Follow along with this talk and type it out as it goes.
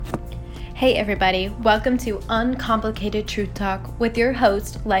Hey everybody, welcome to Uncomplicated Truth Talk with your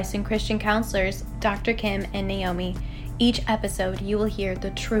host, licensed Christian counselors, Dr. Kym and Naomi. Each episode you will hear the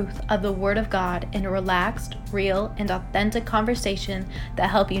truth of the Word of God in a relaxed, real, and authentic conversation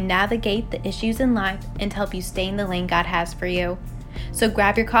that help you navigate the issues in life and help you stay in the lane God has for you. So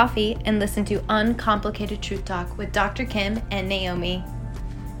grab your coffee and listen to Uncomplicated Truth Talk with Dr. Kym and Naomi.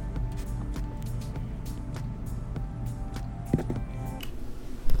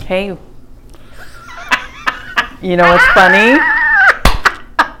 Hey, you know what's funny?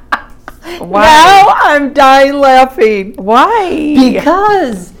 Why? Now I'm dying laughing. Why?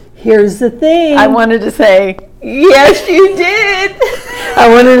 Because here's the thing. I wanted to say, yes, you did. I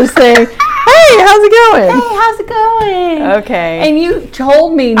wanted to say, hey, how's it going? Hey, how's it going? Okay. And you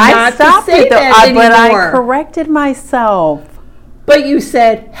told me not to say it, that anymore. But I corrected myself. But you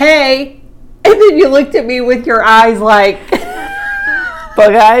said, hey, and then you looked at me with your eyes like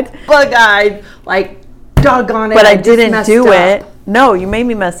bug-eyed, like doggone it. But I didn't do it. Up. No, you made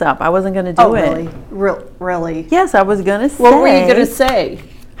me mess up. I wasn't going to do it. Really? Yes, I was going to say. What were you going to say?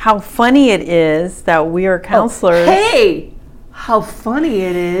 How funny it is that we are counselors. Oh, hey, how funny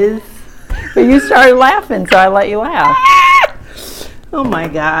it is. But you started laughing, so I let you laugh. Oh my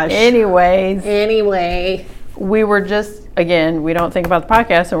gosh. Anyway, we were just, again, we don't think about the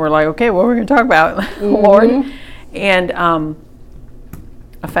podcast, and we're like, okay, what are we going to talk about, Lord? And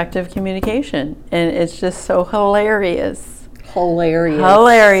effective communication. And it's just so hilarious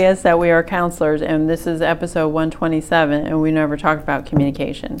that we are counselors, and this is episode 127, and we never talked about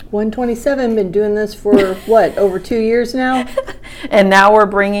communication. 127, been doing this for what, over 2 years now? And now we're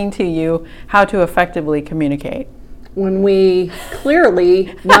bringing to you how to effectively communicate. When we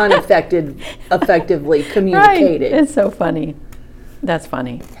clearly effectively communicated. Right. It's so funny. That's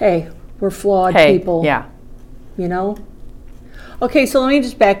funny. Hey, we're flawed people. Yeah. You know? Okay, so let me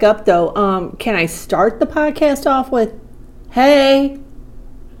just back up though. Can I start the podcast off with, hey?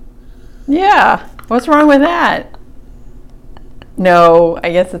 Yeah. What's wrong with that? No,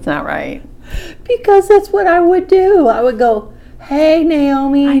 I guess it's not right. Because that's what I would do. I would go, hey,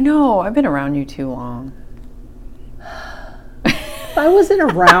 Naomi. I know. I've been around you too long. If I wasn't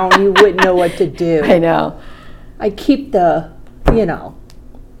around, you wouldn't know what to do. I know. I keep the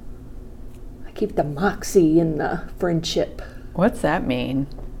moxie in the friendship. What's that mean?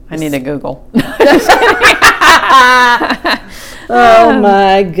 I need to Google. Oh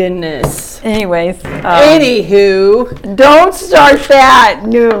my goodness. Anyways. Anywho. Don't start that.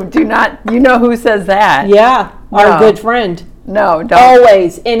 No, do not. You know who says that. Yeah, our good friend. No, don't.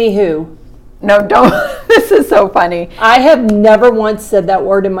 Always. Anywho. No, don't. This is so funny. I have never once said that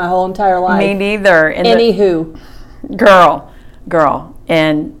word in my whole entire life. Me neither. Anywho. Girl.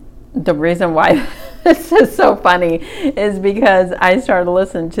 And the reason why this is so funny is because I started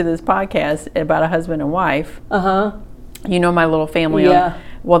listening to this podcast about a husband and wife. Uh-huh. You know my little family. Yeah.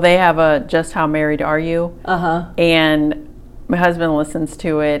 Well, they have a Just How Married Are You? Uh-huh. And my husband listens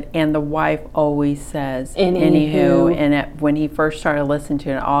to it, and the wife always says, Anywho. And when he first started listening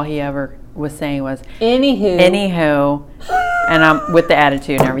to it, all he ever was saying was, Anywho. And I'm with the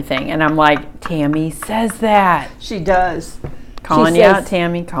attitude and everything. And I'm like, Tammy says that. She does. Calling you out,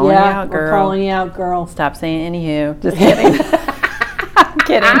 Tammy. Calling you out, girl. We're calling you out, girl. Stop saying anywho. Just kidding. I'm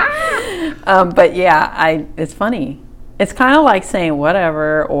kidding. But yeah, it's funny. It's kind of like saying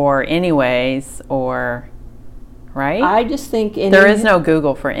whatever or anyways or, right? I just think there is no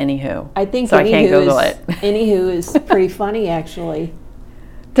Google for anywho. I think so I can't Google it. Anywho is pretty funny, actually.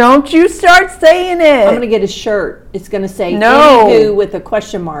 Don't you start saying it. I'm going to get a shirt. It's going to say no. Anywho with a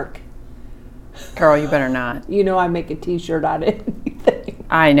question mark. Girl, you better not. You know I make a t-shirt out of anything.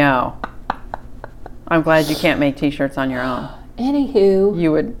 I know. I'm glad you can't make t-shirts on your own. Anywho.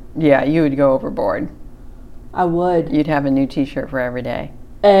 You would go overboard. I would. You'd have a new t-shirt for every day.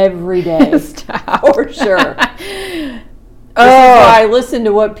 Every day. Stop. For sure. This is why I listen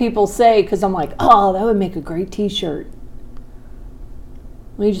to what people say, because I'm like, oh, that would make a great t-shirt.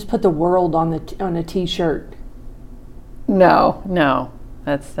 Let me just put the world on a t-shirt. No.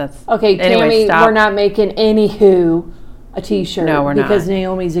 That's okay, anyway, Tammy, we're not making Anywho a t-shirt. No, we're not. Because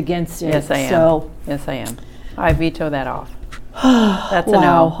Naomi's against it. Yes, I am. So. Yes, I am. I veto that off. That's a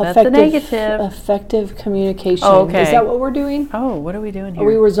no. That's a negative. Effective communication. Oh, okay. Is that what we're doing? Oh, what are we doing here? Are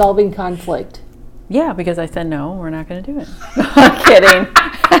we resolving conflict? Yeah, because I said no, we're not going to do it. I'm kidding.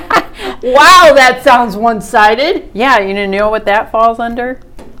 Wow, that sounds one-sided. Yeah, you know what that falls under?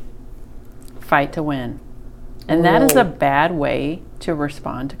 Fight to win. And that is a bad way to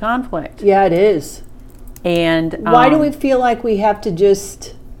respond to conflict. Yeah, it is. And why do we feel like we have to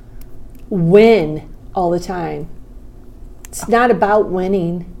just win all the time? It's not about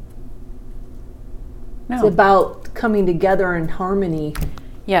winning. It's about coming together in harmony.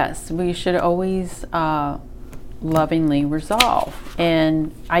 Yes, we should always lovingly resolve.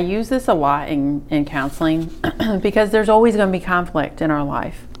 And I use this a lot in counseling because there's always going to be conflict in our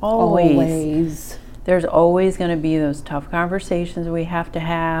life. Always. There's always going to be those tough conversations we have to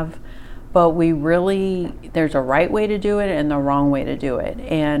have, but there's a right way to do it and the wrong way to do it.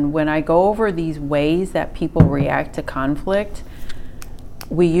 And when I go over these ways that people react to conflict,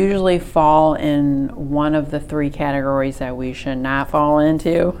 we usually fall in one of the three categories that we should not fall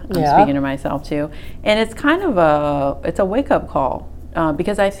into. I'm speaking to myself too. And it's kind of it's a wake-up call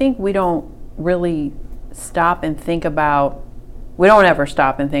because I think we don't really stop and think about, we don't ever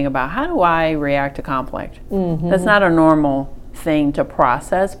stop and think about, how do I react to conflict? That's not a normal thing to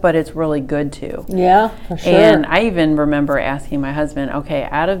process, but it's really good to. Yeah, for sure. And I even remember asking my husband, okay,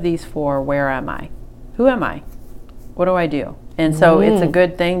 out of these four, where am I? Who am I? What do I do? And so it's a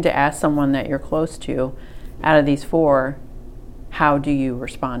good thing to ask someone that you're close to, out of these four, how do you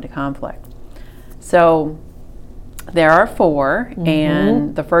respond to conflict? So there are four,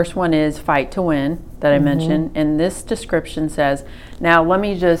 and the first one is fight to win, that I mentioned. And this description says, now let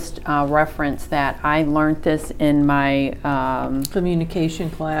me just reference that I learned this in my communication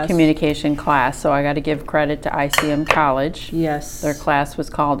class. So I got to give credit to ICM College. Yes. Their class was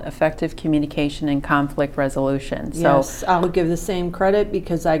called Effective Communication and Conflict Resolution. Yes, so I'll give the same credit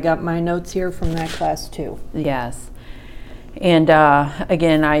because I got my notes here from that class too. Yes. And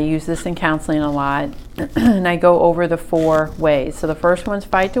again, I use this in counseling a lot, and I go over the four ways. So the first one's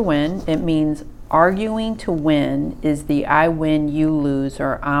fight to win. It means arguing to win is the I win, you lose,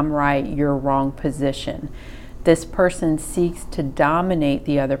 or I'm right, you're wrong position. This person seeks to dominate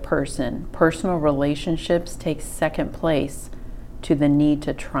the other person. Personal relationships take second place to the need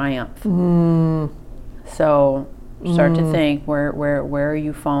to triumph. So start to think, where are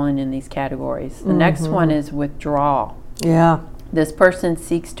you falling in these categories? The next one is withdrawal. Yeah. This person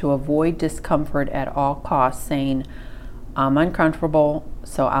seeks to avoid discomfort at all costs, saying, I'm uncomfortable,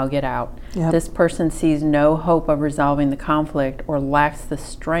 so I'll get out. Yep. This person sees no hope of resolving the conflict or lacks the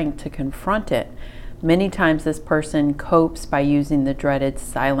strength to confront it. Many times this person copes by using the dreaded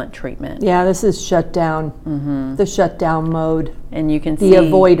silent treatment. Yeah, this is shutdown. The shutdown mode. And you can see the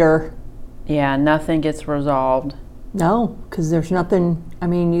avoider. Yeah, nothing gets resolved. No, because there's nothing. I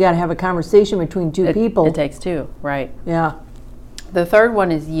mean, you got to have a conversation between two people. It takes two, right? Yeah. The third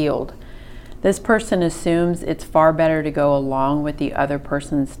one is yield. This person assumes it's far better to go along with the other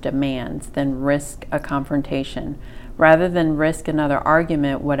person's demands than risk a confrontation. Rather than risk another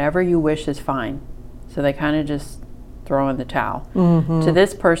argument, whatever you wish is fine. So they kind of just throw in the towel. To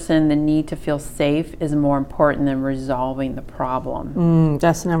this person, the need to feel safe is more important than resolving the problem.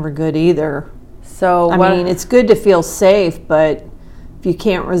 That's never good either. So I mean, it's good to feel safe, but if you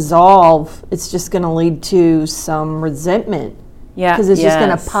can't resolve, it's just going to lead to some resentment. Yeah, because it's just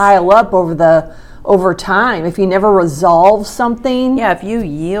going to pile up over time. If you never resolve something. Yeah, if you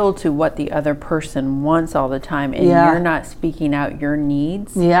yield to what the other person wants all the time and you're not speaking out your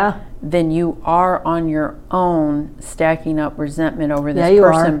needs, then you are on your own stacking up resentment over this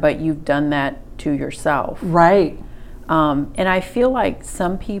person, but you've done that to yourself. Right. And I feel like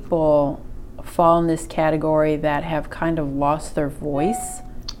some people fall in this category that have kind of lost their voice.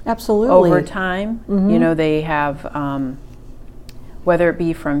 Absolutely. Over time. You know, they have... whether it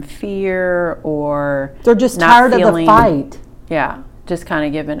be from fear or they're just tired of the fight. Yeah, just kind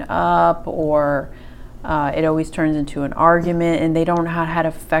of giving up, or it always turns into an argument, and they don't know how to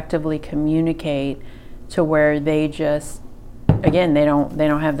effectively communicate to where they just, again, they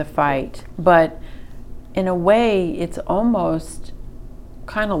don't have the fight. But in a way, it's almost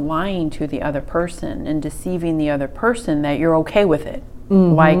kind of lying to the other person and deceiving the other person that you're okay with it.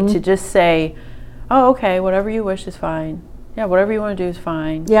 Like to just say, oh, okay, whatever you wish is fine. Yeah, whatever you want to do is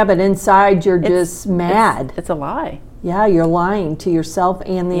fine. Yeah, but inside you're just mad. It's a lie. Yeah, you're lying to yourself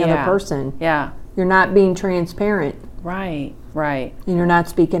and the other person. Yeah. You're not being transparent. Right. And you're not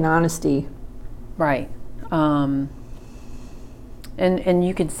speaking honesty. Right. And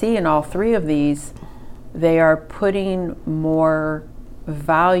you can see in all three of these, they are putting more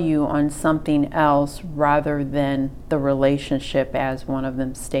value on something else rather than the relationship, as one of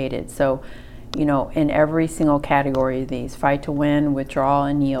them stated. So, you know, in every single category of these, fight to win, withdrawal,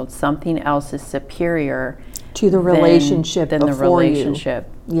 and yield, something else is superior to the relationship than the relationship.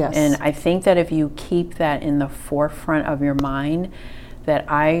 Yes. And I think that if you keep that in the forefront of your mind, that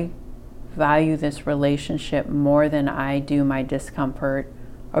I value this relationship more than I do my discomfort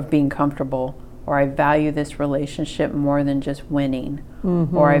of being comfortable, or I value this relationship more than just winning,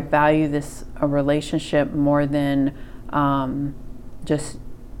 or I value a relationship more than just,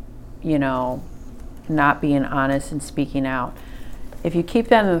 you know, not being honest and speaking out. If you keep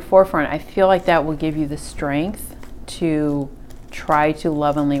that in the forefront, I feel like that will give you the strength to try to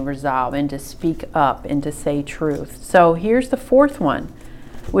lovingly resolve and to speak up and to say truth. So here's the fourth one,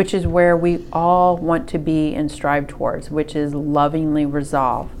 which is where we all want to be and strive towards, which is lovingly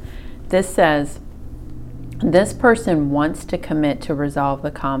resolve. This says, this person wants to commit to resolve the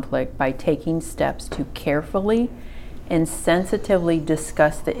conflict by taking steps to carefully and sensitively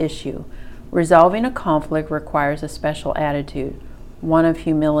discuss the issue. Resolving a conflict requires a special attitude, one of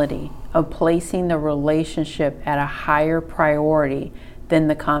humility, of placing the relationship at a higher priority than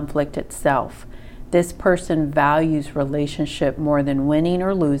the conflict itself. This person values relationship more than winning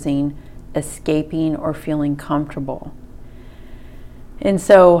or losing, escaping or feeling comfortable. And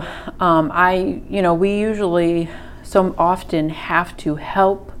so we usually so often have to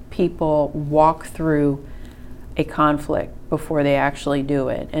help people walk through a conflict before they actually do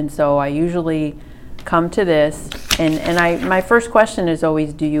it. And so I usually come to this, and my first question is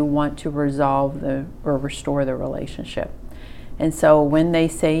always, do you want to resolve or restore the relationship? And so when they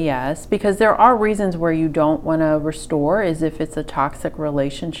say yes, because there are reasons where you don't want to restore, is if it's a toxic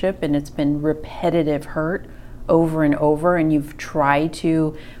relationship and it's been repetitive hurt over and over, and you've tried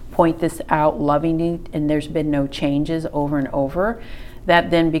to point this out lovingly and there's been no changes over and over,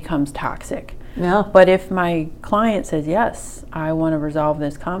 that then becomes toxic. Yeah. But if my client says, yes, I want to resolve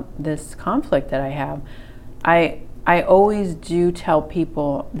this conflict that I have, I always do tell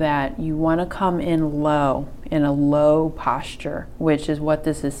people that you want to come in a low posture, which is what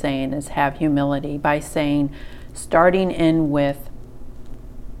this is saying, is have humility, by saying, starting in with,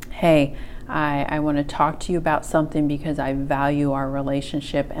 hey, I want to talk to you about something because I value our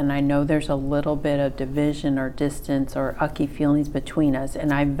relationship, and I know there's a little bit of division or distance or ucky feelings between us,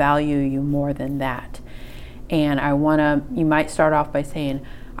 and I value you more than that. And you might start off by saying,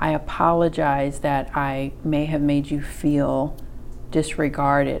 I apologize that I may have made you feel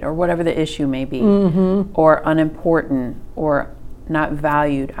disregarded, or whatever the issue may be, or unimportant, or not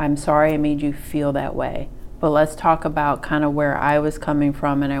valued. I'm sorry I made you feel that way. But let's talk about kind of where I was coming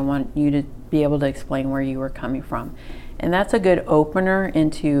from, and I want you to be able to explain where you were coming from. And that's a good opener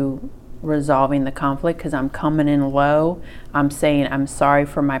into resolving the conflict, because I'm coming in low. I'm saying I'm sorry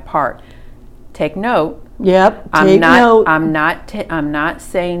for my part. Take note. Yep. I'm not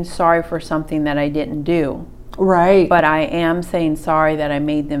saying sorry for something that I didn't do. Right. But I am saying sorry that I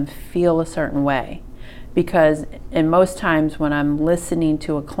made them feel a certain way. Because in most times when I'm listening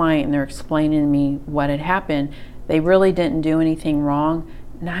to a client and they're explaining to me what had happened, they really didn't do anything wrong.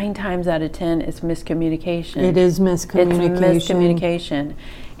 9 times out of 10, it's miscommunication. It is miscommunication. It's miscommunication.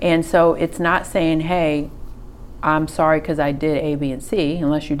 And so it's not saying, hey, I'm sorry because I did A, B, and C,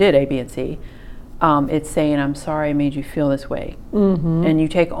 unless you did A, B, and C. It's saying, I'm sorry I made you feel this way. Mm-hmm. And you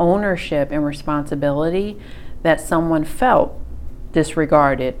take ownership and responsibility that someone felt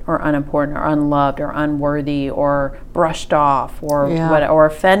disregarded or unimportant or unloved or unworthy or brushed off or or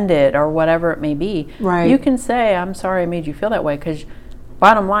offended or whatever it may be. Right. You can say, I'm sorry I made you feel that way, because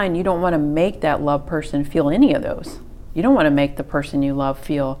bottom line, you don't want to make that loved person feel any of those. You don't want to make the person you love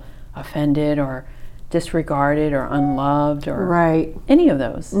feel offended or disregarded or unloved or any of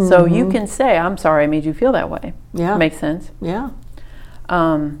those. Mm-hmm. So you can say, I'm sorry I made you feel that way. Yeah. Makes sense? Yeah.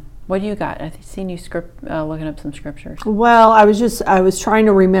 What do you got? I've seen you looking up some scriptures. Well, I was trying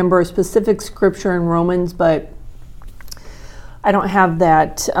to remember a specific scripture in Romans, but I don't have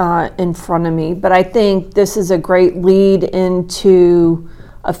that in front of me. But I think this is a great lead into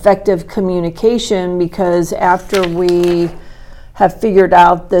effective communication, because after we have figured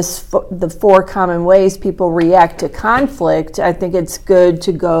out the 4 common ways people react to conflict, I think it's good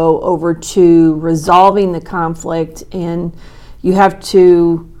to go over to resolving the conflict. And you have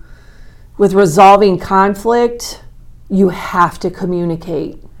to, with resolving conflict, you have to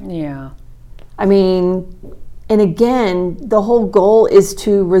communicate. Yeah. I mean, and again, the whole goal is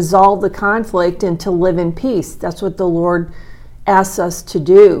to resolve the conflict and to live in peace. That's what the Lord asks us to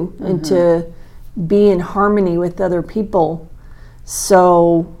do, and to be in harmony with other people.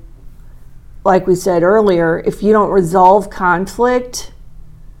 So, like we said earlier, if you don't resolve conflict,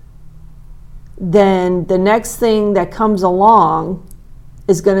 then the next thing that comes along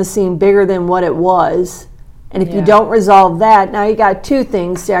is going to seem bigger than what it was. And if you don't resolve that, now you got 2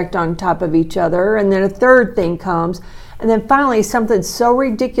 things stacked on top of each other, and then a third thing comes. And then finally, something so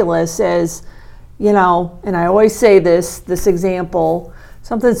ridiculous as, and I always say this example,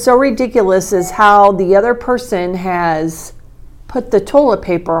 something so ridiculous as how the other person has put the toilet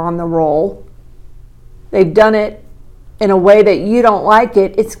paper on the roll. They've done it in a way that you don't like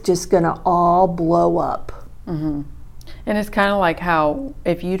it. It's just going to all blow up. Mm-hmm. And it's kind of like how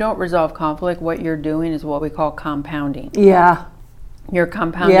if you don't resolve conflict, what you're doing is what we call compounding. Yeah. You're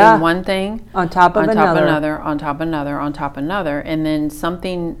compounding one thing on top of another, on top of another, on top of another, and then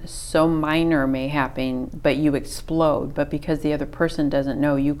something so minor may happen, but you explode. But because the other person doesn't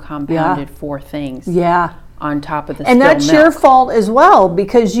know, you compounded 4 things. Yeah. On top of the and that's milk. your fault as well,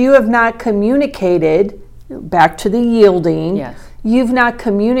 because you have not communicated. Back to the yielding. Yes. You've not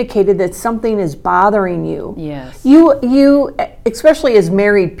communicated that something is bothering you. Yes. You especially as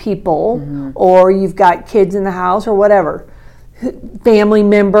married people, or you've got kids in the house or whatever, family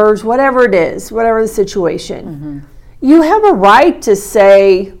members, whatever it is, whatever the situation, you have a right to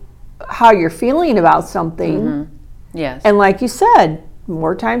say how you're feeling about something. Yes. And like you said,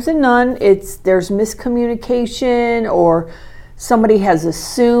 more times than none, there's miscommunication, or somebody has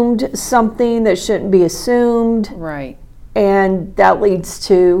assumed something that shouldn't be assumed. Right. And that leads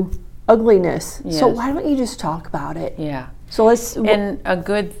to ugliness. Yes. So why don't you just talk about it? Yeah. So And a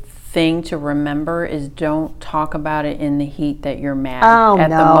good thing to remember is don't talk about it in the heat that you're mad at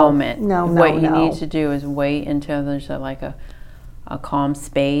the moment. What you need to do is wait until there's a calm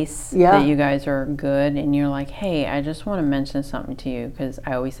space that you guys are good, and you're like, hey, I just want to mention something to you, because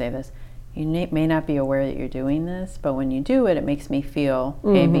I always say this. You may not be aware that you're doing this, but when you do it, it makes me feel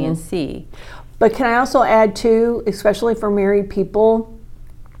A, B, and C. But can I also add too, especially for married people,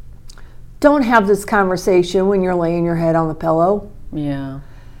 don't have this conversation when you're laying your head on the pillow. Yeah.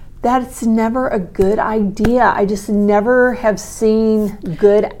 That's never a good idea. I just never have seen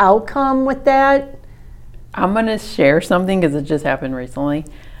good outcome with that. I'm going to share something because it just happened recently.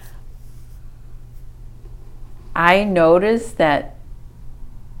 I noticed that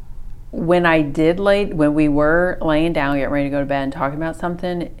when we were laying down, getting ready to go to bed and talking about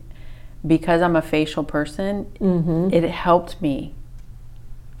something, because I'm a facial person, it helped me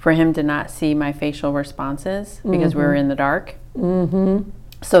for him to not see my facial responses because we were in the dark.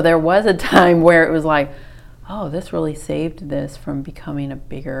 So there was a time where it was like, oh, this really saved this from becoming a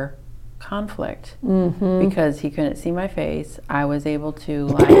bigger conflict because he couldn't see my face. I was able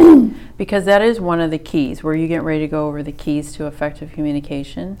to because that is one of the keys. Were you getting ready to go over the keys to effective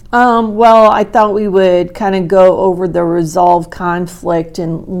communication? Well, I thought we would kind of go over the resolve conflict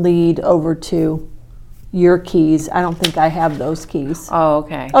and lead over to your keys. I don't think I have those keys. Oh,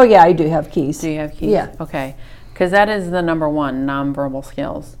 okay. Oh, yeah, I do have keys. Do you have keys? Yeah. Okay. Because that is the number one, nonverbal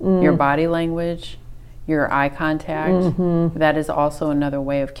skills. Your body language, your eye contact, that is also another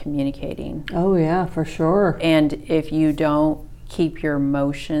way of communicating. Oh, yeah, for sure. And if you don't keep your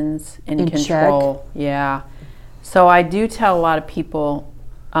emotions in control. Check. Yeah. So I do tell a lot of people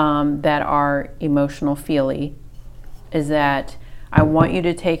that are emotional feely is that I want you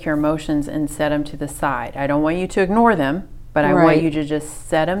to take your emotions and set them to the side. I don't want you to ignore them, but I want you to just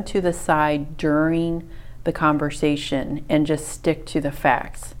set them to the side during the conversation and just stick to the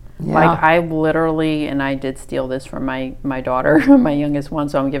facts. Yeah. Like I literally, and I did steal this from my daughter, my youngest one,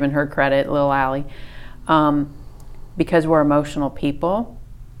 so I'm giving her credit, little Allie, because we're emotional people,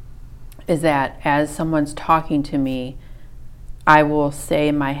 is that as someone's talking to me, I will say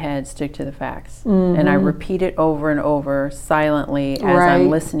in my head, stick to the facts. And I repeat it over and over silently as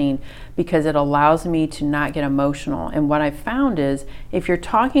I'm listening, because it allows me to not get emotional. And what I found is if you're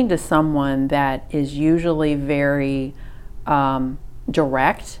talking to someone that is usually very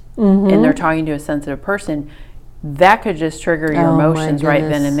direct, and they're talking to a sensitive person, that could just trigger your emotions right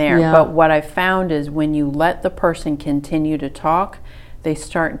then and there. Yeah. But what I found is when you let the person continue to talk, they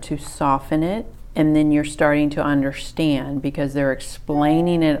start to soften it, and then you're starting to understand because they're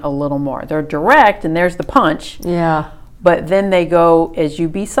explaining it a little more. They're direct, and there's the punch. Yeah. But then they go, as you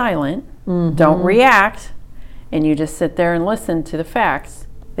be silent, don't react, and you just sit there and listen to the facts,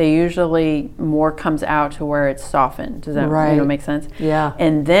 they usually more comes out to where it's softened. Does that make sense? Yeah.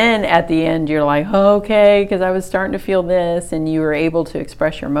 And then at the end, you're like, okay, because I was starting to feel this, and you were able to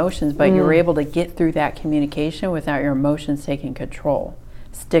express your emotions, but you were able to get through that communication without your emotions taking control.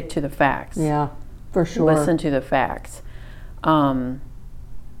 Stick to the facts. Yeah, for sure. Listen to the facts. We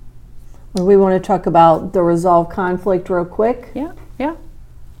want to talk about the resolve conflict real quick. Yeah.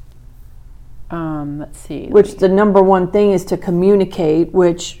 Let's see. Which the number one thing is to communicate,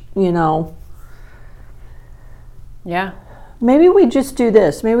 which, Yeah. Maybe we just do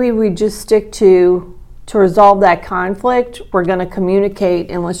this. Maybe we just stick to resolve that conflict, we're going to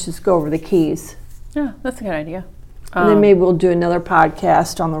communicate, and let's just go over the keys. Yeah, that's a good idea. And then maybe we'll do another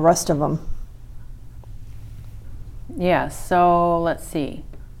podcast on the rest of them. Yeah, so let's see.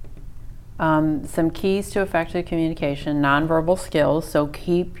 Some keys to effective communication, nonverbal skills. So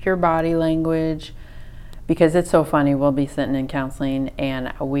keep your body language, because it's so funny. We'll be sitting in counseling,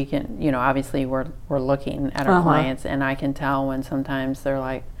 and we can, obviously we're looking at our clients, and I can tell when sometimes they're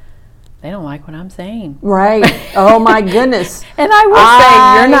like, they don't like what I'm saying. Right. Oh my goodness. And I will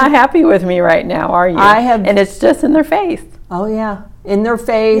say, you're not happy with me right now, are you? And it's just in their face. Oh yeah, in their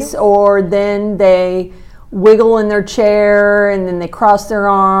face, or then they wiggle in their chair, and then they cross their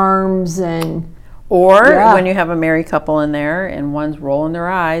arms, or when you have a married couple in there and one's rolling their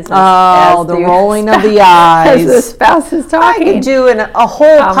eyes. As the rolling of the eyes. As the spouse is talking. I could do a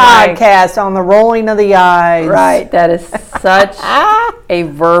whole podcast on the rolling of the eyes. Right. That is such a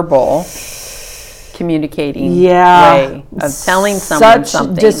verbal communicating way of telling someone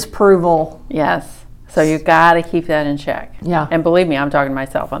something. Such disapproval. Yes. So you got to keep that in check. Yeah. And believe me, I'm talking to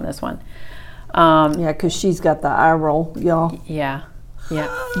myself on this one. Because she's got the eye roll, y'all. Yeah. Yeah.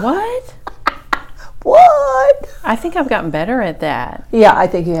 What? What? I think I've gotten better at that. Yeah, I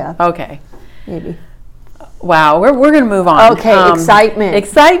think you have. Okay. Maybe. Wow, we're going to move on. Okay, excitement.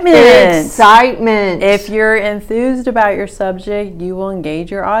 Excitement. If you're enthused about your subject, you will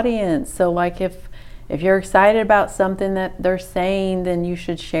engage your audience. So like if you're excited about something that they're saying, then you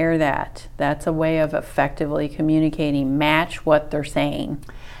should share that. That's a way of effectively communicating. Match what they're saying.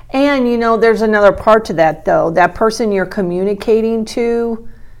 And there's another part to that though. That person you're communicating to,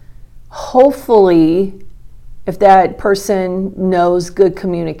 hopefully, if that person knows good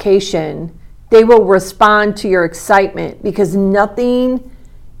communication, they will respond to your excitement, because nothing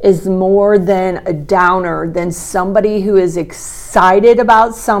is more than a downer than somebody who is excited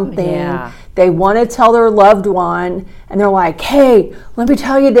about something. Yeah. They want to tell their loved one, and they're like, hey, let me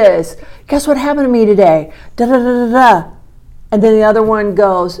tell you this. Guess what happened to me today? Da da da da da. And then the other one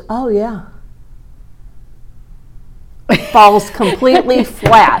goes, oh yeah. Falls completely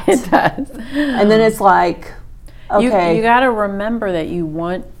flat. It does. And then it's like, okay. You got to remember that you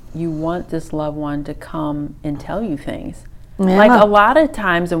want this loved one to come and tell you things. Yeah. Like a lot of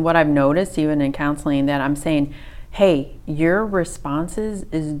times, and what I've noticed even in counseling, that I'm saying, hey, your responses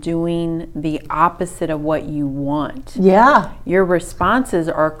is doing the opposite of what you want. Yeah. Your responses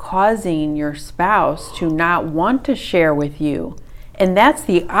are causing your spouse to not want to share with you. And that's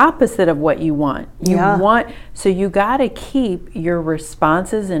the opposite of what you want. So you got to keep your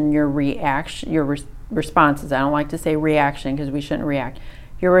responses and your responses. I don't like to say reaction because we shouldn't react.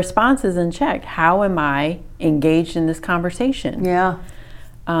 Your responses in check. How am I engaged in this conversation? Yeah.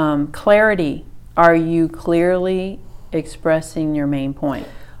 Clarity. Are you clearly expressing your main point?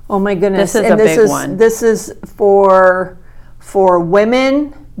 Oh my goodness. This is a big one. This is for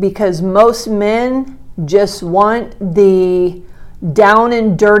women, because most men just want the down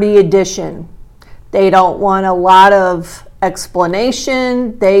and dirty edition. They don't want a lot of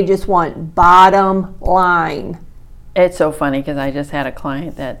explanation. They just want bottom line. It's so funny because I just had a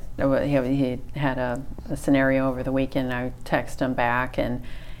client that he had a scenario over the weekend. I texted him back and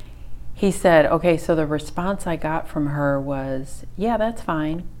he said, okay, so the response I got from her was, yeah, that's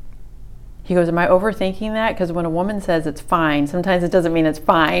fine. He goes, am I overthinking that? Because when a woman says it's fine, sometimes it doesn't mean it's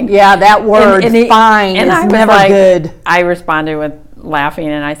fine. Yeah, that word, fine, is never good. I responded with laughing,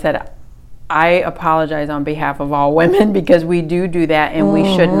 and I said, I apologize on behalf of all women, because we do that, and we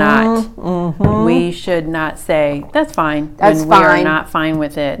should not. Mm-hmm. We should not say, that's fine, when we are not fine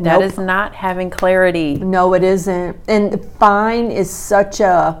with it. Nope. That is not having clarity. No, it isn't. And fine is such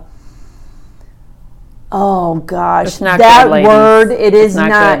a... Oh gosh, it's not that good, word, it is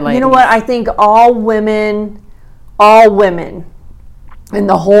not. Good, you know what? I think all women in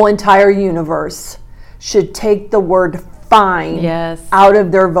the whole entire universe should take the word fine out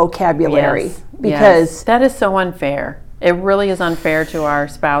of their vocabulary. Because that is so unfair. It really is unfair to our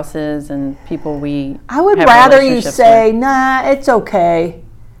spouses and people we I would have rather you say, with. nah, it's okay.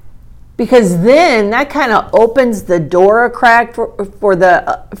 Because then that kind of opens the door a crack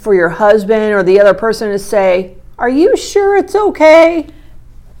for your husband or the other person to say, are you sure it's okay?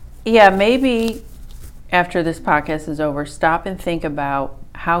 Yeah, maybe after this podcast is over, stop and think about,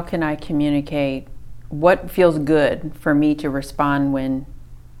 how can I communicate what feels good for me to respond when,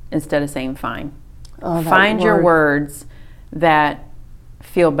 instead of saying fine. Find your words that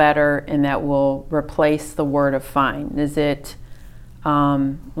feel better and that will replace the word of fine. Is it...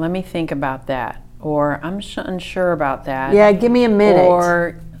 let me think about that, or I'm unsure about that. Yeah, give me a minute.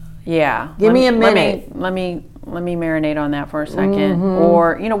 Or, give me a minute. Let me marinate on that for a second. Mm-hmm.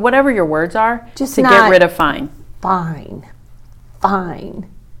 Or, whatever your words are, just to get rid of fine. Fine.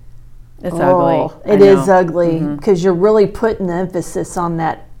 It's ugly. It is ugly, because you're really putting the emphasis on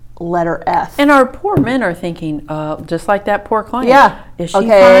that letter F. And our poor men are thinking, just like that poor client. Yeah. Is she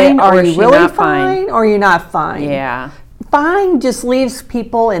fine, or are is you she really not fine, or are you not fine? Yeah. Fine just leaves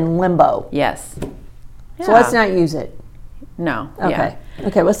people in limbo. Yes. So let's not use it. No. Okay. Yeah.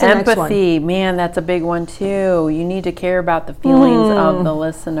 Okay, what's the next one? Empathy, man, that's a big one too. You need to care about the feelings of the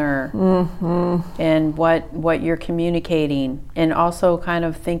listener and what you're communicating, and also kind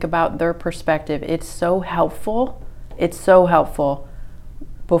of think about their perspective. It's so helpful. It's so helpful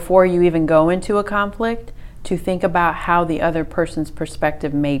before you even go into a conflict to think about how the other person's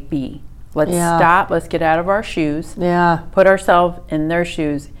perspective may be. Let's stop. Let's get out of our shoes. Yeah. Put ourselves in their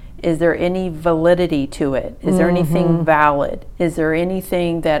shoes. Is there any validity to it? Is there anything valid? Is there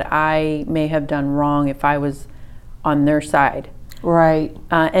anything that I may have done wrong if I was on their side? Right.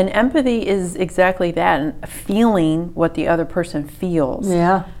 And empathy is exactly that, and feeling what the other person feels.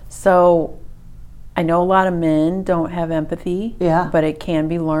 Yeah. So I know a lot of men don't have empathy, but it can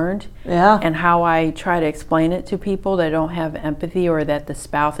be learned. Yeah. And how I try to explain it to people that don't have empathy, or that the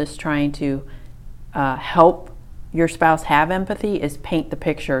spouse is trying to help your spouse have empathy, is paint the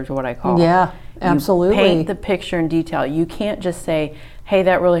picture, is what I call it. Yeah, absolutely. You paint the picture in detail. You can't just say, hey,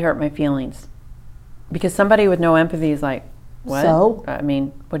 that really hurt my feelings. Because somebody with no empathy is like, what? So? I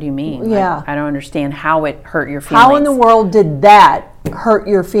mean, what do you mean? Yeah. I don't understand how it hurt your feelings. How in the world did that hurt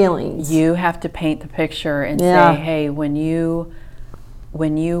your feelings? You have to paint the picture and say, hey, when you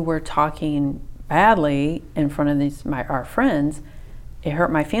were talking badly in front of our friends, it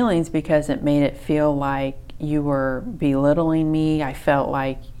hurt my feelings because it made it feel like you were belittling me. I felt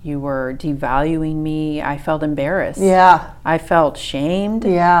like you were devaluing me. I felt embarrassed. Yeah. I felt shamed.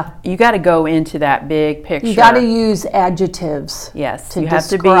 Yeah. You got to go into that big picture. You got to use adjectives. Yes. To you have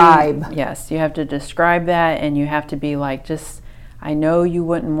describe. To be, yes. You have to describe that, and you have to be like, I know you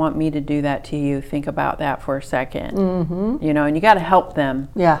wouldn't want me to do that to you. Think about that for a second. Mm-hmm. You know, and you got to help them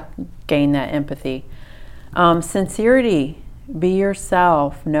gain that empathy. Sincerity. Be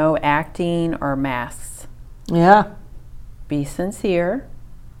yourself. No acting or masks. Yeah. Be sincere.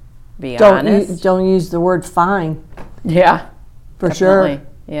 Be honest. Don't use the word fine. Yeah. For definitely. sure.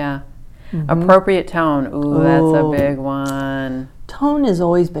 Yeah. Mm-hmm. Appropriate tone. Ooh, that's a big one. Tone has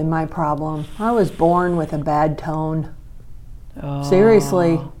always been my problem. I was born with a bad tone. Oh.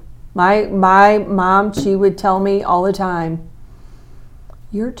 Seriously. My mom, she would tell me all the time,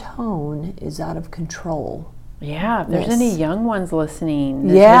 your tone is out of control. Yeah, if there's any young ones listening,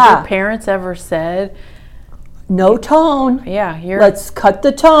 has your parents ever said, no tone. Yeah, let's cut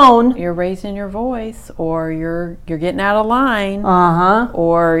the tone. You're raising your voice, or you're getting out of line,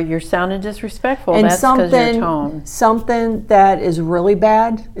 or you're sounding disrespectful. And that's because your tone. Something that is really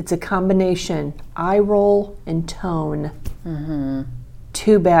bad. It's a combination: eye roll and tone. Mm-hmm.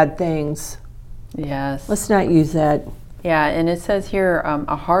 Two bad things. Yes. Let's not use that. Yeah, and it says here,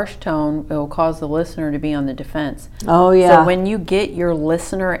 a harsh tone will cause the listener to be on the defense. Oh, yeah. So when you get your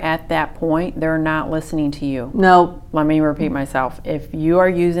listener at that point, they're not listening to you. No. Let me repeat myself. If you are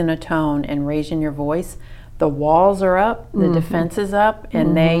using a tone and raising your voice, the walls are up, the defense is up,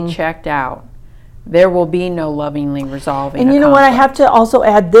 and they checked out. There will be no lovingly resolving. And you know what? I have to also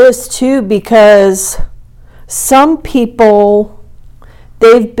add this, too, because some people,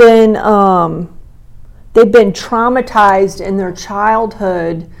 they've been traumatized in their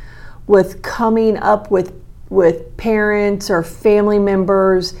childhood with coming up with parents or family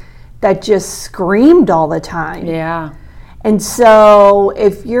members that just screamed all the time. Yeah. And so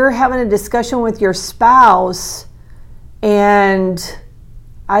if you're having a discussion with your spouse and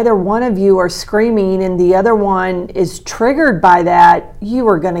either one of you are screaming and the other one is triggered by that, you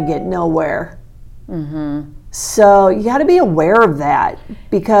are going to get nowhere. Mm-hmm. So you got to be aware of that,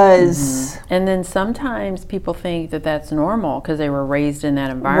 because... And then sometimes people think that that's normal because they were raised in that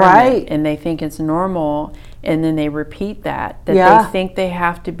environment. Right. And they think it's normal, and then they repeat that they think they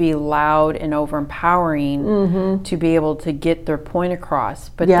have to be loud and overempowering to be able to get their point across.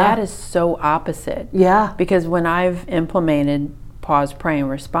 But that is so opposite. Yeah. Because when I've implemented pause, pray, and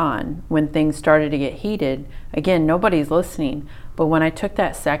respond, when things started to get heated, again, nobody's listening. But when I took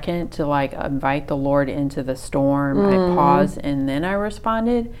that second to invite the Lord into the storm, I paused and then I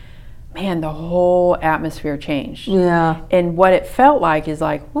responded, man, the whole atmosphere changed. Yeah. And what it felt like is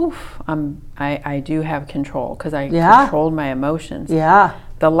oof, I do have control, because I controlled my emotions. Yeah.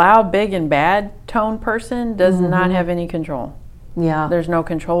 The loud, big, and bad tone person does not have any control. Yeah. There's no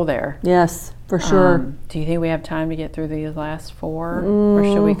control there. Yes, for sure. Do you think we have time to get through these last four? Or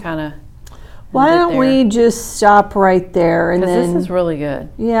should we kind of... Why don't we just stop right there? And then, this is really good.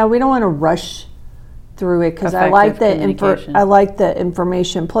 Yeah, we don't want to rush through it, because I like the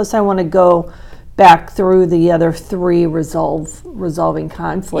information. Plus, I want to go back through the other three resolving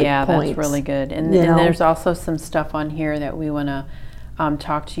conflict points. Yeah, that's really good. And there's also some stuff on here that we want to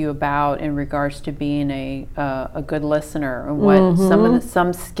talk to you about in regards to being a good listener, and what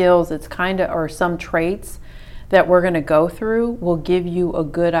some skills, it's kind of, or some traits that we're going to go through will give you a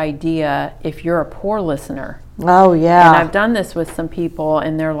good idea if you're a poor listener. Oh yeah. And I've done this with some people,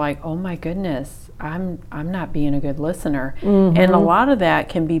 and they're like, "Oh my goodness, I'm not being a good listener." And a lot of that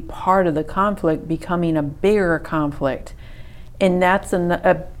can be part of the conflict becoming a bigger conflict. And that's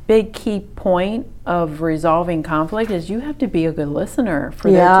a big key point of resolving conflict, is you have to be a good listener for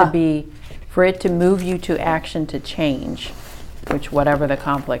for it to move you to action, to change, which whatever the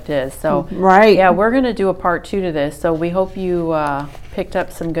conflict is. So yeah, we're going to do a part 2 to this. So we hope you picked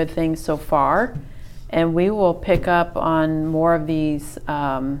up some good things so far, and we will pick up on more of these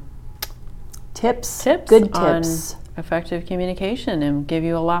tips, good on tips, effective communication, and give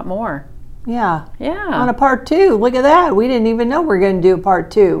you a lot more. Yeah. On a part 2. Look at that. We didn't even know we are going to do a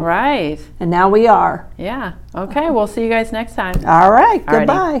part 2. Right. And now we are. Yeah. Okay. We'll see you guys next time. All right.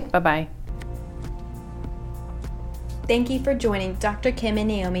 Goodbye. Bye-bye. Thank you for joining Dr. Kym and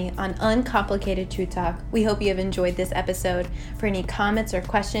Naomi on Uncomplicated Truth Talk. We hope you have enjoyed this episode. For any comments or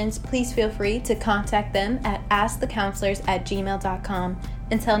questions, please feel free to contact them at askthecounselors@gmail.com.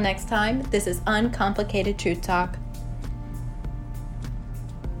 Until next time, this is Uncomplicated Truth Talk.